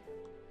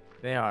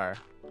 They are.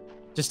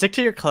 Just stick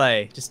to your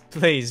clay. Just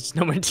please, just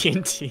no more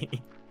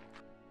TNT.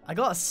 I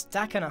got a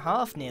stack and a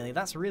half nearly.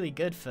 That's really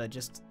good for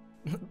just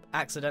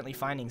accidentally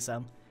finding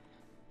some.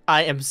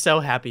 I am so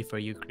happy for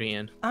you,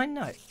 Grian. I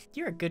know.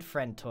 You're a good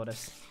friend,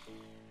 Tortoise.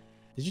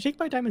 Did you take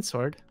my diamond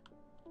sword?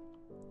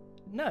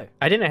 No.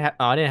 I didn't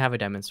have a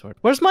diamond sword.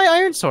 Where's my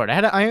iron sword? I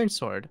had an iron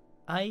sword.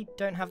 I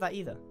don't have that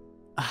either.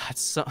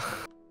 It's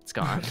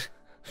gone.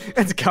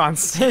 It's gone.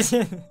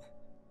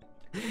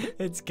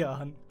 It's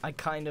gone.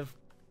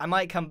 I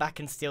might come back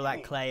and steal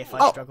that clay if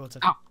I struggle to...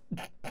 Ow.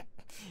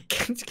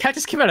 Cat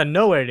just came out of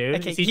nowhere, dude.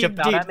 Okay, he jumped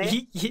out at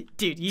me?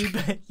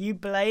 You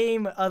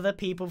blame other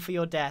people for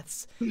your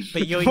deaths,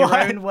 but you're your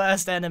own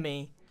worst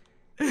enemy.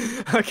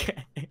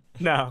 Okay.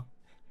 No.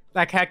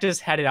 That cactus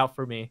had it out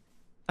for me.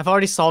 I've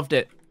already solved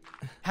it.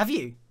 Have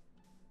you?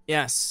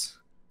 Yes.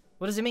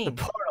 What does it mean? The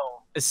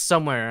portal is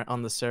somewhere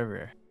on the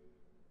server.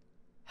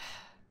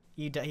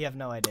 You have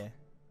no idea.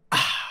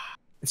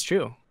 It's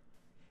true.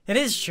 It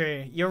is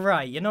true. You're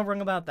right. You're not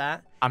wrong about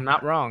that. I'm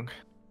not wrong.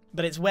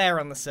 But it's where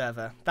on the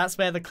server? That's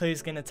where the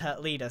clue's going to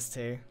lead us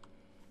to.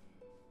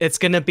 It's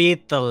going to be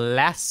the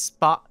last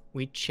spot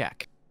we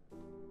check.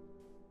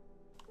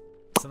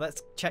 So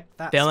let's check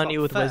that Failing spot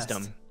you with first.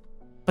 wisdom.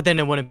 But then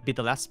it wouldn't be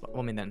the last spot.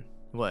 Well, I mean, then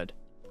it would.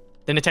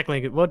 Then it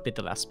technically would be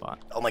the last spot.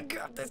 Oh my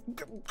god.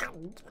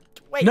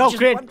 Wait, no,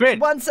 just Grian.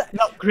 One sec.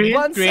 No,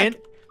 Grian.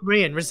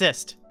 Grian,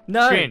 resist.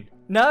 No. Grian,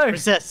 no.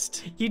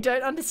 resist. You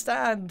don't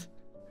understand.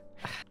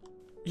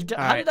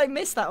 How did I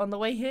miss that on the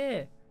way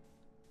here?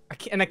 I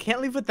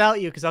can't leave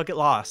without you because I'll get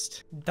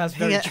lost. That's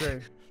very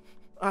true.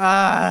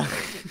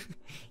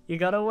 You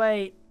gotta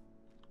wait.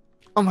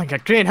 Oh my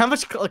god, Grian, how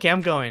much? Okay,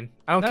 I'm going.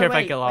 I don't care if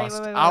I get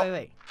lost.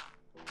 Wait.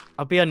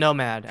 I'll be a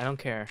nomad. I don't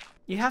care.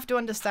 You have to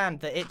understand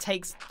that it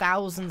takes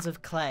thousands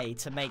of clay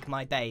to make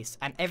my base,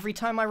 and every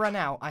time I run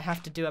out, I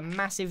have to do a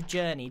massive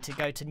journey to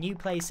go to new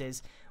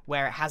places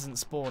where it hasn't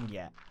spawned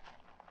yet.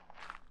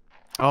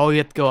 Oh, you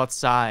have to go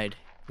outside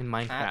in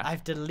Minecraft. I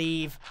have to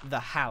leave the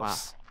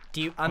house. Wow.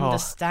 Do you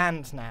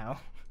understand now?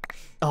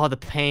 Oh, the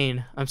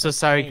pain. I'm so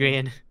sorry,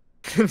 Grian.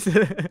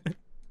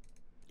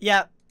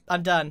 Yeah,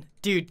 I'm done.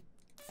 Dude,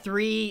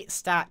 3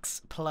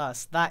 stacks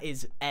plus. That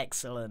is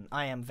excellent.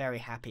 I am very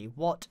happy.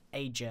 What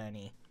a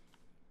journey.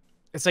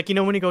 It's like, you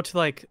know when you go to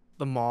like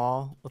the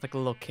mall with like a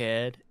little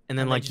kid and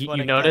then like you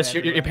wanna notice go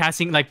you're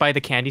passing like by the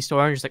candy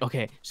store and you're just like,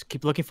 okay, just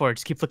keep looking forward.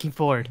 Just keep looking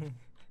forward.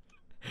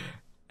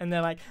 And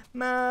they're like,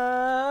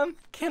 Mom,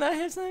 can I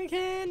have some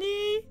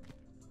candy?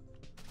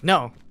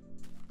 No.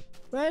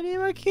 Why do you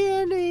want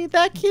candy?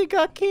 That kid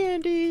got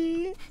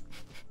candy.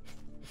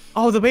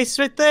 Oh, the base is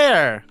right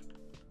there.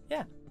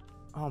 Yeah.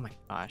 Oh my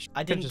gosh.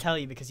 I didn't tell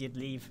you because you'd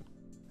leave.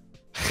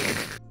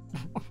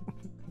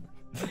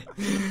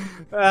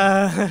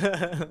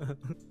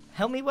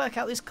 Help me work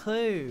out this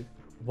clue.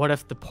 What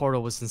if the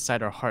portal was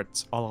inside our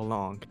hearts all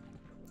along?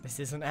 This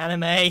isn't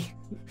anime.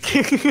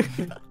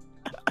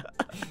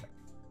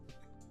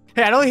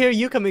 Hey, I don't hear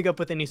you coming up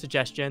with any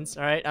suggestions,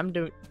 alright? I'm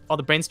doing all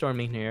the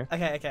brainstorming here.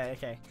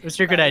 Okay. What's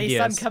your good At ideas?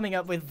 least I'm coming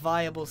up with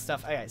viable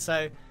stuff. Okay,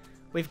 so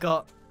we've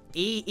got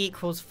E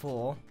equals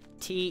 4,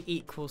 T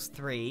equals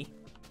 3,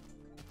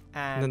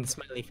 And then the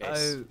smiley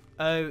face.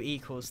 O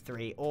equals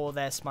 3, or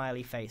their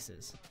smiley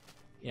faces.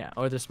 Yeah,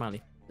 or the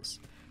smiley faces.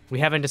 We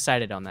haven't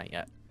decided on that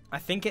yet. I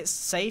think it's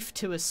safe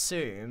to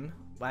assume,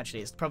 well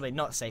actually it's probably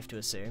not safe to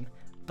assume,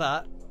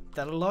 But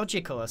the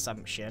logical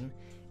assumption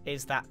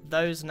is that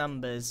those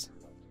numbers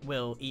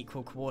will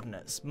equal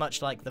coordinates,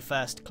 much like the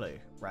first clue,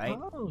 right?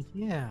 Oh,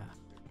 yeah.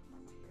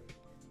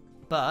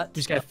 But...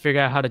 Just gotta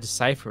figure out how to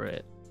decipher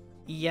it.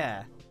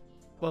 Yeah.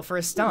 Well, for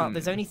a start,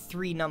 there's only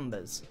 3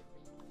 numbers.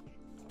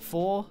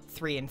 4,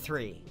 3, and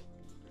 3.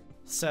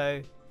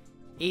 So,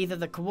 either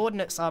the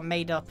coordinates are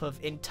made up of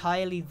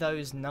entirely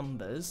those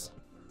numbers,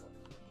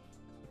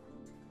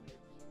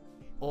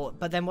 or...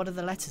 But then what do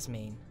the letters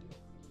mean?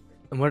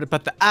 And what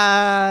about the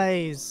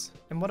eyes?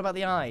 And what about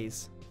the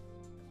eyes?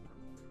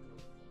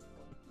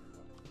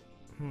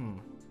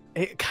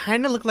 It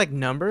kind of looked like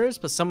numbers,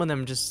 but some of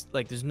them just,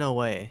 like, there's no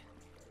way.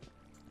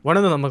 One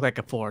of them looked like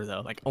a 4,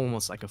 though. Like,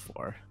 almost like a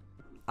 4.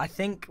 I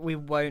think we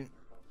won't...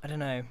 I don't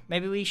know.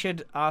 Maybe we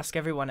should ask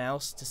everyone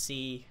else to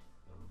see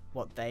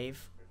what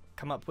they've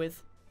come up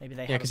with. Maybe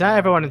they Yeah, because not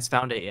everyone has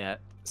found it yet.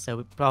 So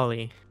we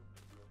probably...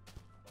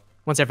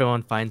 Once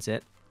everyone finds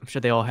it, I'm sure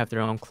they all have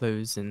their own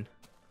clues and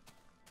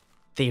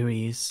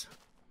theories.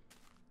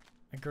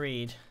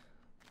 Agreed.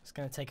 It's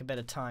going to take a bit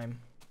of time.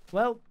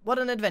 Well, what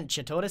an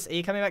adventure, Tortoise. Are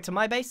you coming back to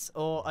my base,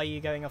 or are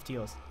you going off to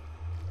yours?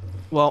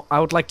 Well,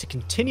 I would like to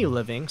continue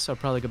living, so I'll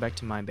probably go back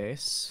to my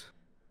base.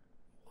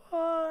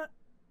 What?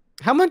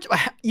 How much?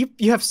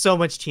 You have so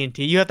much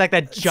TNT. You have like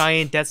that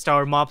giant Death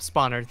Star mob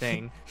spawner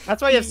thing.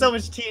 That's why you have so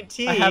much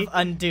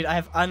TNT. Dude, I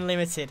have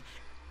unlimited.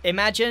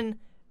 Imagine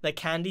the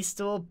candy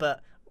store,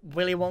 but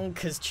Willy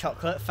Wonka's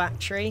chocolate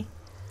factory.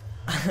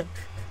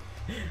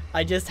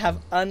 I just have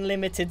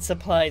unlimited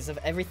supplies of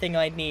everything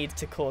I need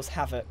to cause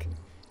havoc.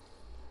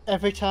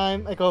 Every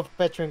time I go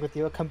adventuring with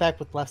you, I come back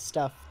with less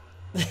stuff.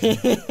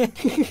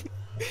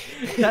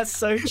 That's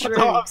so true. That's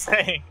all I'm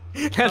saying.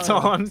 That's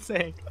all I'm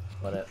saying.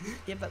 What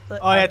yeah, but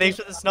oh yeah, thanks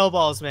for the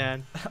snowballs,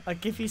 man. I'll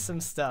give you some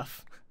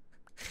stuff.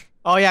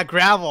 Oh yeah,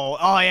 gravel.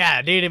 Oh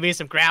yeah, needed me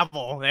some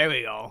gravel. There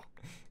we go.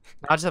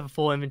 I'll just have a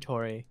full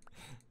inventory.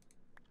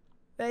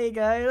 There you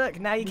go. Look,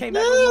 now you came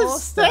back with more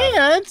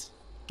stuff.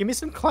 Give me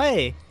some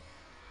clay.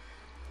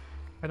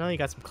 I know you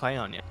got some clay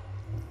on you.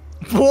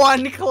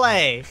 1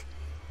 clay.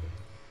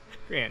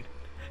 Grand.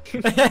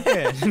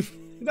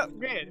 No,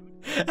 grand.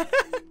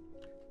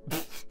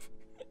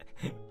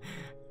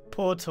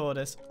 Poor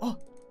Tortoise. Oh.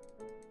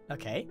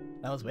 Okay,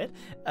 that was weird.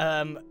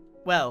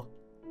 Well,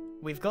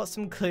 we've got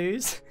some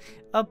clues.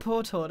 Oh,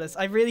 poor Tortoise.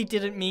 I really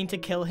didn't mean to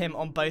kill him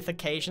on both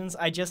occasions.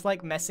 I just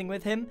like messing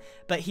with him,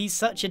 but he's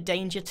such a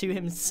danger to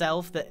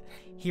himself that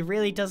he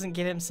really doesn't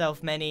give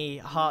himself many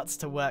hearts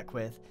to work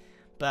with.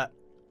 But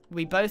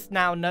we both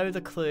now know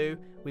the clue.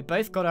 We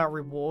both got our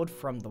reward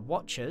from the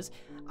Watchers.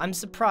 I'm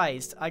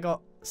surprised. I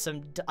got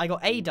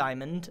a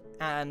diamond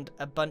and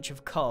a bunch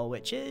of coal,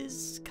 which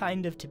is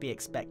kind of to be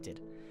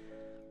expected.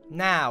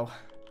 Now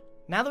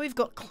that we've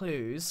got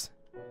clues,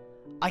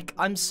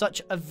 I'm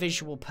such a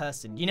visual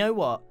person. You know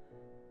what?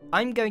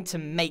 I'm going to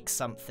make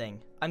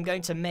something. I'm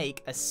going to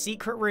make a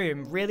secret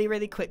room really,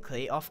 really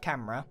quickly off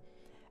camera,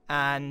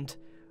 and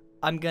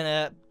I'm going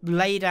to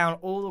lay down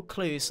all the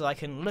clues so I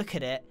can look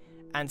at it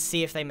and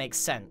see if they make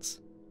sense.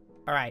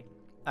 Alright,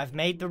 I've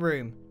made the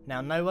room.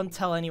 Now, no one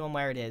tell anyone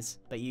where it is,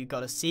 but you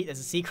got to see there's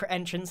a secret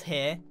entrance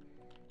here.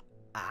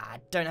 I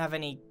don't have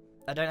any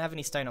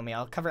stone on me.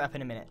 I'll cover it up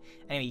in a minute.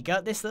 Anyway, you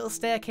got this little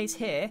staircase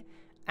here,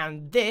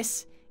 and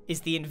this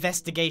is the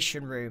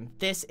investigation room.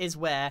 This is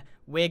where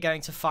we're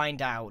going to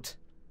find out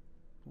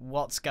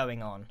what's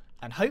going on.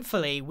 And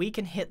hopefully we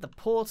can hit the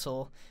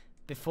portal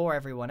before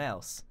everyone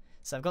else.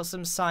 So I've got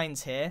some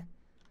signs here.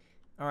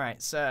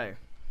 Alright, so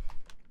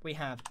we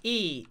have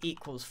E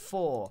equals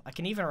 4. I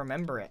can even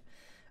remember it.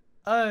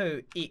 O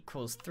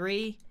equals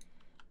 3.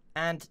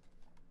 And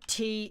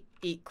T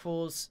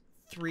equals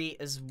 3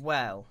 as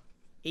well.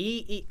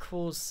 E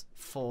equals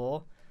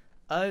 4.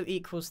 O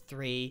equals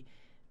 3.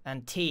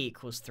 And T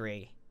equals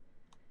 3.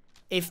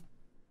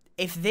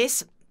 If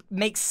this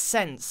makes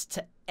sense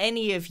to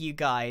any of you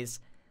guys,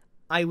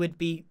 I would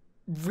be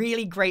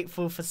really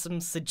grateful for some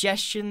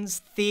suggestions,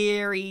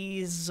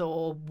 theories,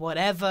 or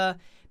whatever,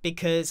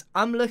 because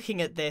I'm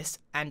looking at this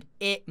and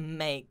it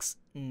makes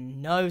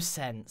no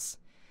sense.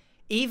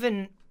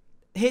 Even,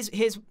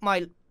 here's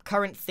my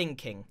current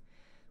thinking.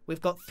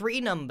 We've got 3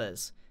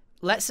 numbers.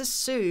 Let's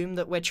assume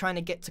that we're trying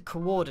to get to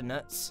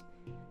coordinates.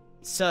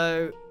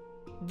 So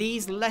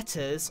these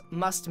letters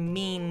must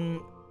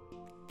mean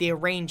the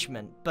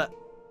arrangement, but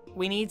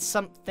we need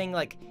something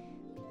like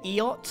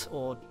Eot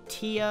or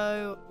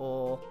Tio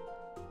or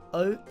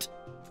Oat.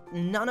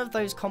 None of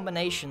those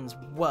combinations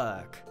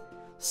work.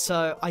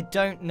 So I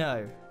don't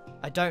know.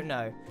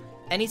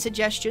 Any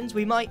suggestions?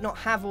 We might not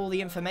have all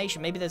the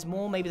information. Maybe there's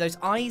more. Maybe those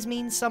eyes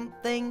mean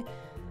something.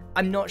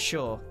 I'm not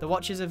sure. The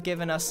Watchers have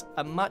given us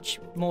a much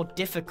more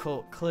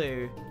difficult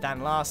clue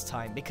than last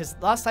time, because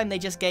last time they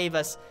just gave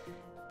us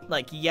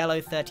like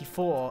yellow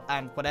 34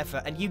 and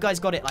whatever, and you guys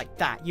got it like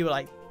that. You were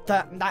like,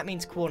 that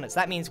means coordinates.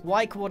 That means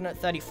Y coordinate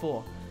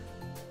 34.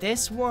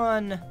 This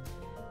one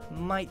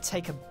might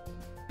take a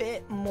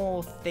bit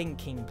more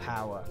thinking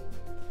power.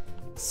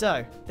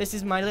 So, this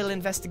is my little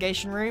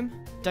investigation room.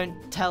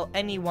 Don't tell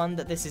anyone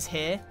that this is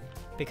here.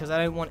 because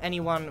I don't want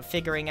anyone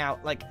figuring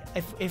out, like,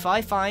 if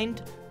I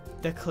find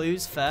the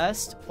clues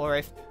first, or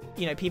if,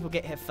 you know, people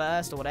get here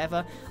first or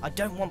whatever, I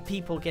don't want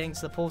people getting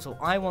to the portal.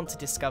 I want to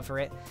discover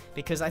it,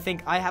 because I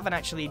think I haven't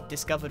actually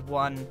discovered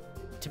one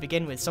to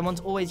begin with. Someone's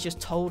always just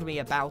told me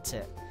about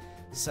it.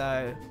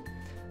 So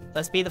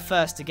let's be the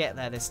first to get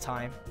there this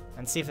time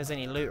and see if there's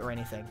any loot or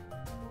anything.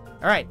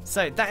 Alright,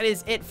 so that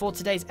is it for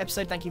today's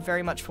episode. Thank you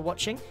very much for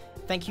watching.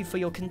 Thank you for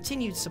your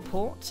continued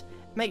support.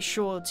 Make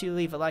sure to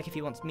leave a like if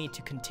you want me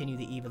to continue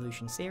the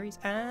evolution series,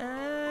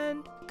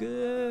 and goodbye.